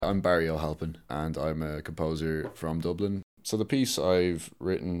I'm Barry O'Halpin and I'm a composer from Dublin. So the piece I've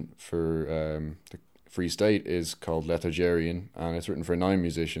written for the Free State is called Lethargerian, and it's written for 9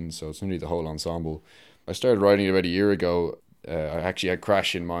 musicians, so it's nearly the whole ensemble. I started writing it about a year ago. I actually had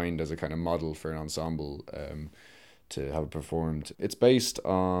Crash in mind as a kind of model for an ensemble to have it performed. It's based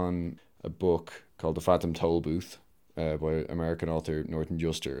on a book called The Phantom Toll Booth by American author Norton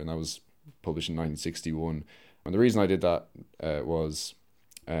Juster, and that was published in 1961. And the reason I did that was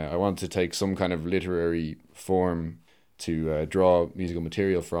I wanted to take some kind of literary form to draw musical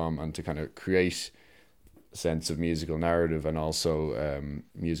material from and to kind of create a sense of musical narrative and also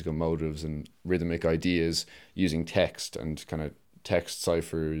musical motives and rhythmic ideas using text and kind of text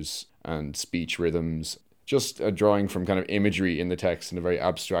ciphers and speech rhythms. Just a drawing from kind of imagery in the text in a very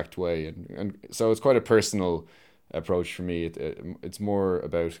abstract way. And so it's quite a personal approach for me. It's more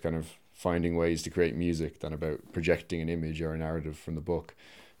about kind of finding ways to create music than about projecting an image or a narrative from the book.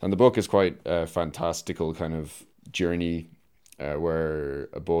 And the book is quite a fantastical kind of journey where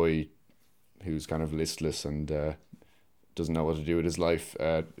a boy who's kind of listless and doesn't know what to do with his life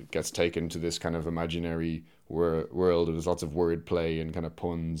gets taken to this kind of imaginary world. There's lots of wordplay and kind of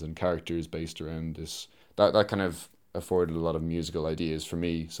puns and characters based around this. That kind of afforded a lot of musical ideas for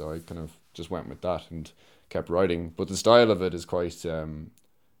me, so I kind of just went with that and kept writing. But the style of it is quite,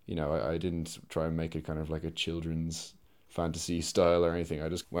 I didn't try and make it kind of like a children's fantasy style or anything. I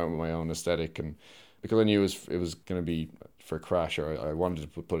just went with my own aesthetic, and because I knew it was going to be for Crash, or I wanted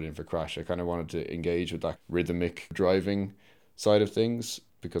to put it in for Crash, I kind of wanted to engage with that rhythmic driving side of things,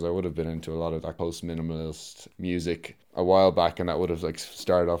 because I would have been into a lot of that post-minimalist music a while back, and that would have like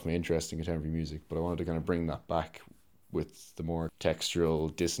started off my interest in contemporary music, but I wanted to kind of bring that back with the more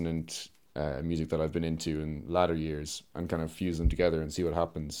textural, dissonant music that I've been into in latter years and kind of fuse them together and see what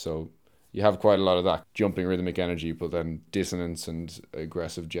happens. So you have quite a lot of that jumping rhythmic energy, but then dissonance and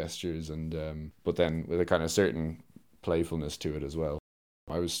aggressive gestures, and but then with a kind of certain playfulness to it as well.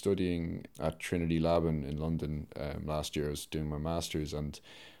 I was studying at Trinity Lab in London last year. I was doing my master's, and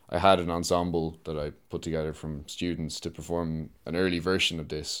I had an ensemble that I put together from students to perform an early version of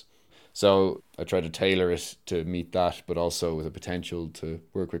this. So I tried to tailor it to meet that, but also with a potential to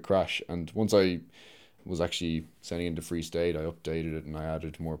work with Crash. And once I was actually sending into Free State, I updated it and I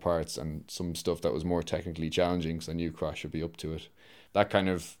added more parts and some stuff that was more technically challenging because I knew Crash would be up to it. That kind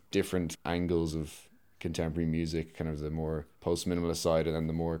of different angles of contemporary music, kind of the more post-minimalist side and then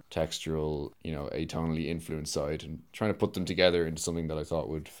the more textural, atonally influenced side, and trying to put them together into something that I thought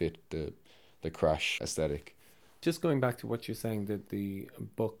would fit the Crash aesthetic. Just going back to what you're saying, that the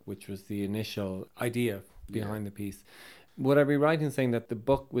book, which was the initial idea behind the piece, would I be right in saying that the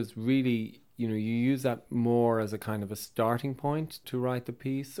book was really, you use that more as a kind of a starting point to write the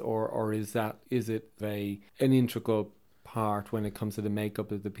piece, or is it an integral part when it comes to the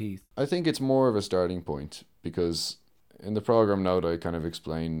makeup of the piece? I think it's more of a starting point because in the program note I kind of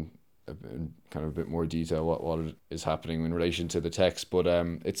explain in kind of a bit more detail what is happening in relation to the text, but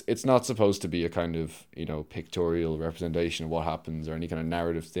it's not supposed to be a kind of pictorial representation of what happens or any kind of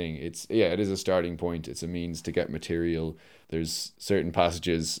narrative thing. It is a starting point. It's a means to get material. There's certain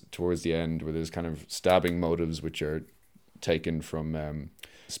passages towards the end where there's kind of stabbing motives which are taken from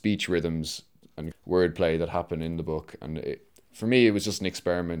speech rhythms and wordplay that happen in the book, and for me it was just an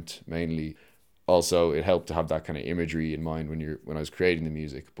experiment mainly. Also, it helped to have that kind of imagery in mind when I was creating the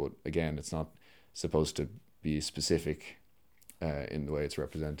music, but again, it's not supposed to be specific in the way it's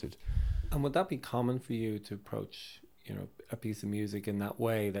represented. And would that be common for you to approach, a piece of music in that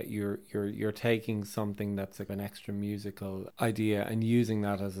way, that you're taking something that's like an extra musical idea and using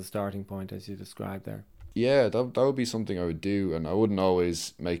that as a starting point, as you described there? Yeah, that would be something I would do, and I wouldn't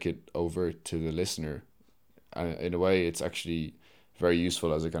always make it overt to the listener. And in a way, it's actually very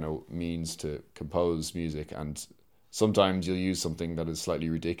useful as a kind of means to compose music, and sometimes you'll use something that is slightly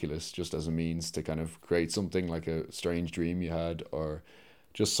ridiculous just as a means to kind of create something like a strange dream you had or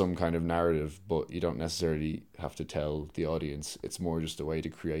just some kind of narrative, but you don't necessarily have to tell the audience. It's more just a way to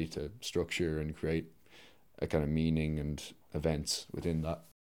create a structure and create a kind of meaning and events within that.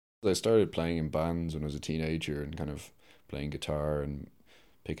 I started playing in bands when I was a teenager and kind of playing guitar and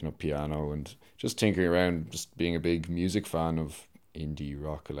picking up piano and just tinkering around, just being a big music fan of indie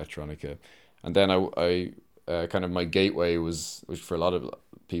rock, electronica. And then I kind of my gateway was, which for a lot of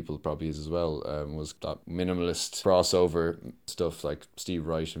people probably is as well, was that minimalist crossover stuff like Steve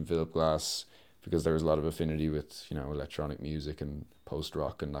Wright and Philip Glass, because there was a lot of affinity with electronic music and post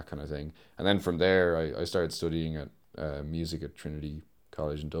rock and that kind of thing. And then from there I started studying at music at Trinity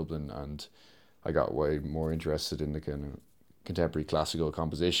College in Dublin, and I got way more interested in the kind of contemporary classical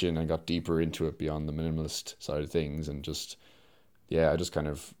composition and got deeper into it beyond the minimalist side of things, and just yeah, I just kind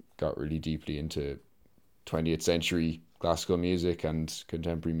of got really deeply into 20th century classical music and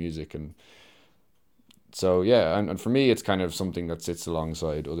contemporary music. And so, yeah, and for me, it's kind of something that sits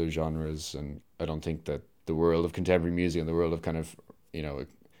alongside other genres. And I don't think that the world of contemporary music and the world of kind of, you know,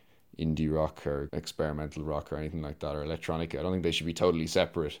 indie rock or experimental rock or anything like that or electronic, I don't think they should be totally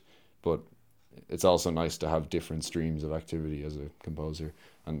separate. But it's also nice to have different streams of activity as a composer.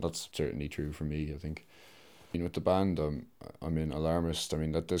 And that's certainly true for me, I think. With the band, I'm in Alarmist. I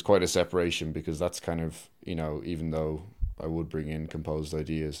mean, that there's quite a separation because that's kind of, you know, even though I would bring in composed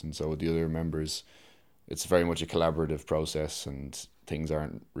ideas and so would the other members, it's very much a collaborative process and things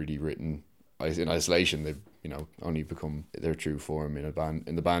aren't really written in isolation. They've, you know, only become their true form in a band,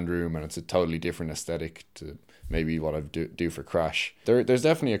 in the band room, and it's a totally different aesthetic to maybe what I do for Crash. There's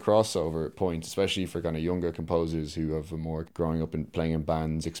definitely a crossover point, especially for kind of younger composers who have a more growing up and playing in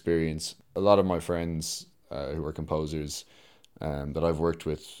bands experience. A lot of my friends who are composers that I've worked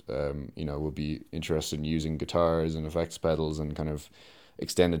with, you know, will be interested in using guitars and effects pedals and kind of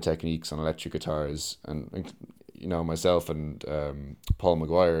extended techniques on electric guitars. And you know, myself and Paul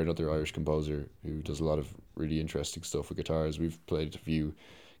Maguire, another Irish composer who does a lot of really interesting stuff with guitars, we've played a few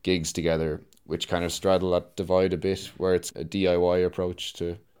gigs together which kind of straddle that divide a bit, where it's a DIY approach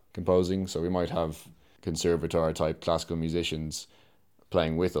to composing. So we might have conservatoire type classical musicians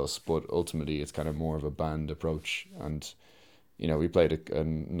playing with us, but ultimately it's kind of more of a band approach. And you know, we played a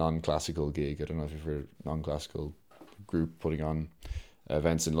non-classical gig. I don't know if you've heard non-classical group putting on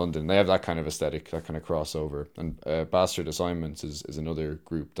events in London. They have that kind of aesthetic, that kind of crossover. And Bastard Assignments is another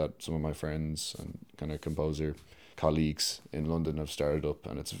group that some of my friends and kind of composer colleagues in London have started up,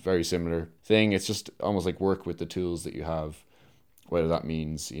 and it's a very similar thing. It's just almost like work with the tools that you have, whether that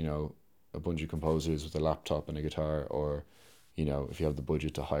means, you know, a bunch of composers with a laptop and a guitar, or, you know, if you have the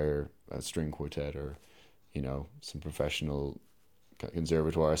budget to hire a string quartet, or, you know, some professional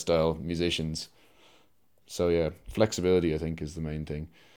conservatoire style musicians. So yeah, flexibility I think is the main thing.